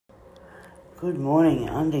Good morning,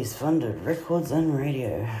 Undies Funded Records and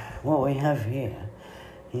Radio. What we have here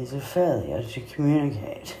is a failure to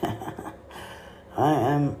communicate. I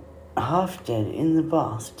am half dead in the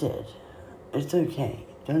bath, dead. It's okay,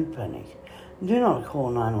 don't panic. Do not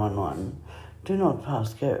call 911. Do not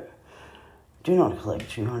pass go. Do not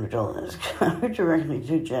collect $200. Go directly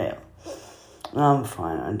to jail. I'm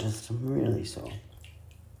fine, I'm really sore.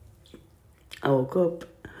 I woke up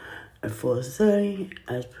at 4:30,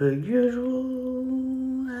 as per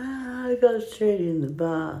usual. I got straight in the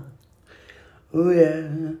bath. Oh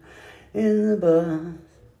yeah, in the bath.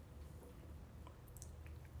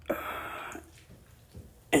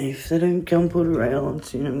 And if they don't come put a rail on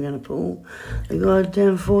soon, I'm gonna pull the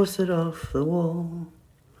goddamn faucet off the wall.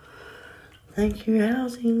 Thank you,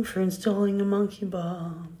 housing, for installing a monkey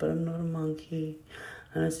bar, but I'm not a monkey,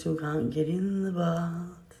 and I still can't get in the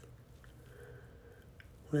bath.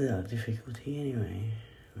 Without difficulty, anyway.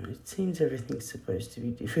 It seems everything's supposed to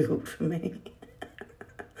be difficult for me.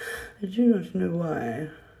 I do not know why.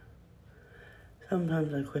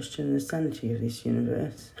 Sometimes I question the sanity of this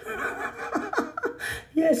universe.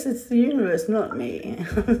 Yes, it's the universe, not me.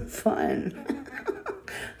 I'm fine.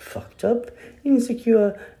 Fucked up,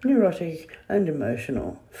 insecure, neurotic, and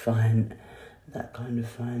emotional. Fine. That kind of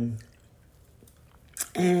fine.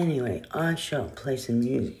 Anyway, I shall play some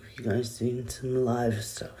music for you guys, doing some live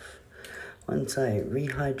stuff. Once I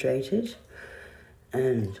rehydrate it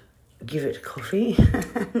and give it coffee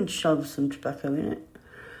and shove some tobacco in it,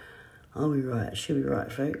 I'll be right. Should be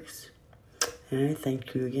right, folks. Anyway,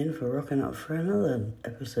 thank you again for rocking up for another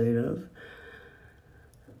episode of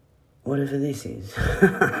whatever this is.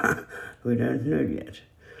 We don't know yet.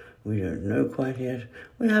 We don't know quite yet.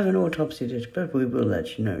 We haven't autopsied it, but we will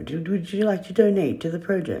let you know. Would you like to donate to the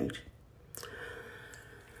project?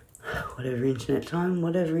 Whatever internet time,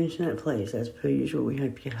 whatever internet place, as per usual, we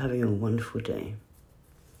hope you're having a wonderful day.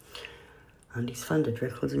 Undies Funded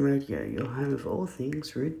Records and Radio, your home of all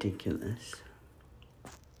things ridiculous.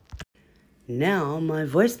 Now my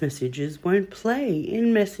voice messages won't play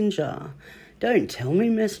in Messenger. Don't tell me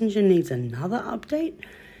Messenger needs another update.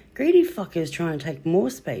 Greedy fuckers trying to take more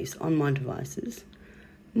space on my devices,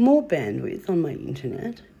 more bandwidth on my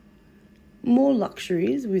internet, more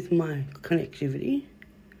luxuries with my connectivity.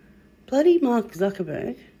 Bloody Mark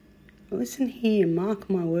Zuckerberg, listen here, mark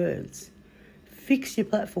my words. Fix your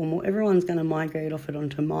platform or everyone's going to migrate off it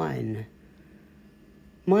onto mine.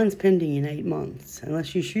 Mine's pending in 8 months.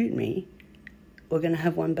 Unless you shoot me, we're going to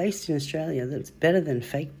have one based in Australia that's better than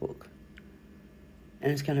Facebook.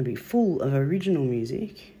 And it's going to be full of original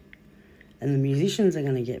music. And the musicians are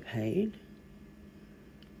going to get paid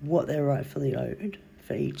what they're rightfully owed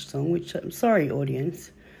for each song, which, I'm sorry, audience,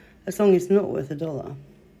 a song is not worth $1.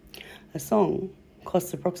 A song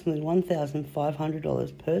costs approximately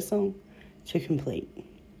 $1,500 per song to complete.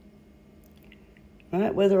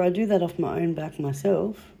 Right? Whether I do that off my own back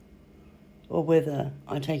myself or whether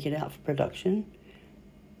I take it out for production,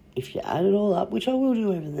 if you add it all up, which I will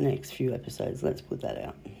do over the next few episodes, let's put that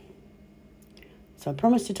out. So I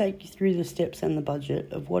promise to take you through the steps and the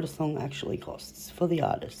budget of what a song actually costs for the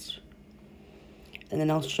artist. And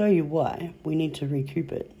then I'll show you why we need to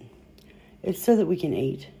recoup it. It's so that we can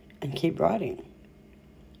eat and keep writing.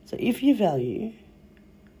 So if you value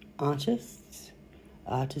artists,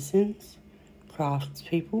 artisans,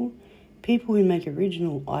 craftspeople, people who make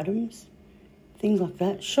original items, things like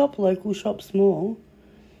that, shop local, shop small,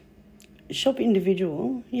 shop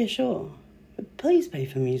individual, yeah, sure. But please pay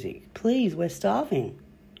for music. Please, we're starving.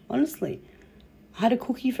 Honestly. I had a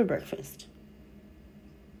cookie for breakfast.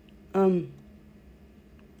 And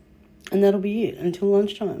that'll be it until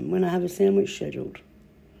lunchtime when I have a sandwich scheduled.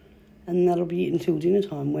 And that'll be it until dinner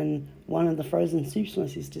time when one of the frozen soups my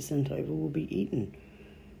sister sent over will be eaten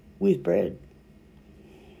with bread.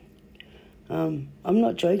 I'm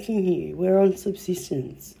not joking here. We're on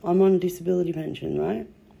subsistence. I'm on disability pension, right?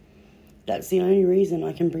 That's the only reason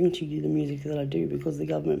I can bring to you the music that I do, because the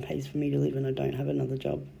government pays for me to live and I don't have another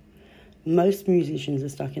job. Most musicians are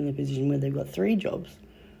stuck in the position where they've got 3 jobs,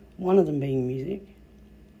 one of them being music,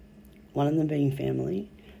 one of them being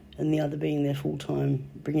family, and the other being their full-time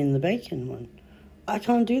bring-in the bacon one. I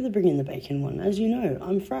can't do the bring-in the bacon one. As you know,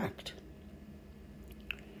 I'm fracked.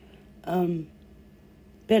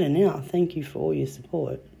 Better now, thank you for all your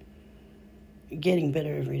support. Getting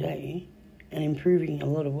better every day and improving in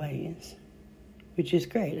a lot of ways, which is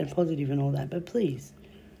great and positive and all that, but please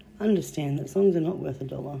understand that songs are not worth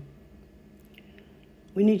 $1.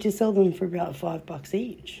 We need to sell them for about $5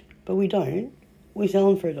 each, but we don't. We sell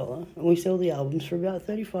them for $1, and we sell the albums for about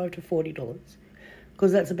 $35 to $40,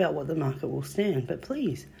 because that's about what the market will stand. But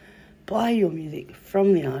please, Buy your music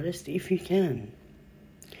from the artist if you can.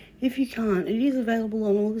 If you can't, it is available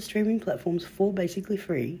on all the streaming platforms for basically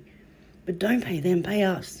free. But don't pay them, pay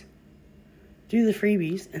us. Do the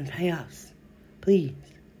freebies and pay us. Please.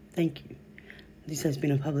 Thank you. This has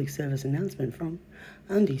been a public service announcement from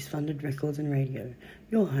Undies Funded Records and Radio,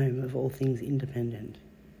 your home of all things independent.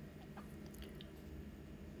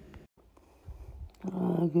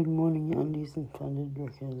 Good morning, Undies and Funded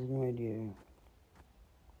Records and Radio.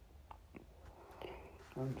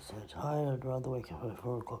 I'm so tired, I'd rather wake up at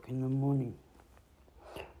 4 o'clock in the morning.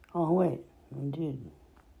 Oh wait, I did.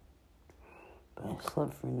 But I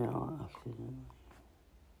slept for an hour accidentally.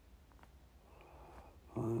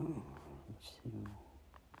 Let's see.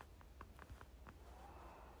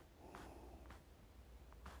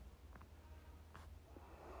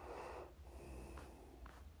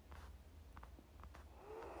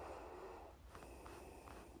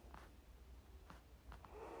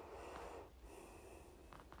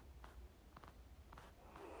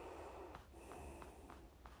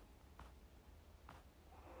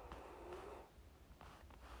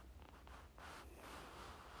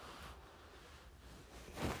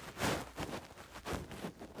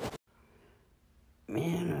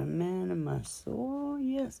 Man, am I sore?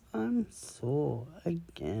 Yes, I'm sore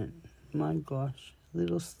again. My gosh,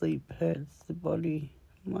 little sleep hurts the body.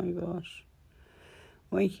 My gosh.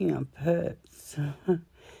 Waking up hurts. Hertz.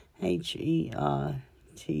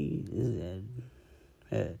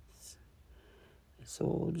 Hurts. It's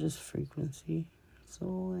all just frequency. It's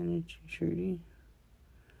all energy, Trudy.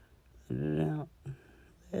 Let it out.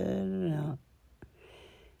 Let it out.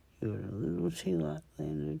 You got a little tea light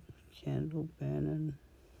landed. Candle burning.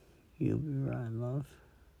 You'll be right, love.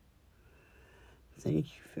 Thank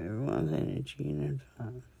you for everyone's energy in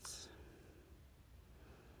advance.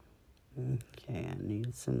 Okay, I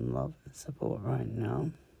need some love and support right now.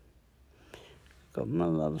 Got my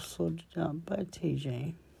love sorted out by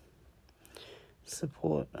TJ.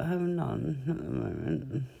 Support, I have none at the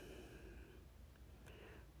moment.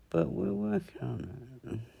 But we're working on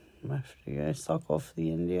it. I have to go suck off the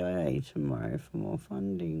NDIA tomorrow for more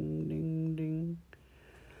funding. Ding, ding.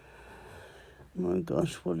 Oh my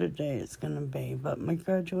gosh, what a day it's going to be. But my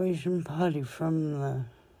graduation party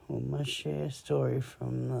my share story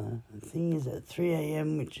from the thing is at 3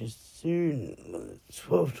 a.m, which is soon. Well, it's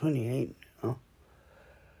 12:28 now.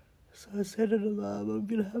 So I set an alarm. I'm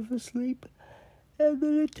going to have a sleep and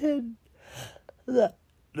then attend that.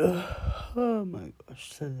 Oh my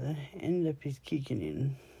gosh, so the end-up is kicking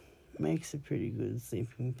in. Makes a pretty good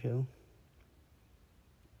sleeping pill.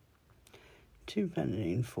 2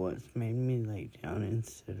 Panadeine Forts made me lay down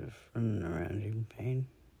instead of running around in pain.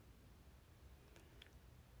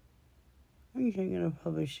 Okay, I'm going to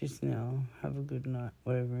publish this now. Have a good night,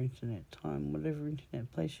 whatever internet time, whatever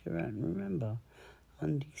internet place you're at. And remember,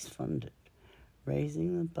 Undies Funded,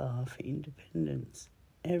 raising the bar for independence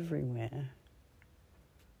everywhere.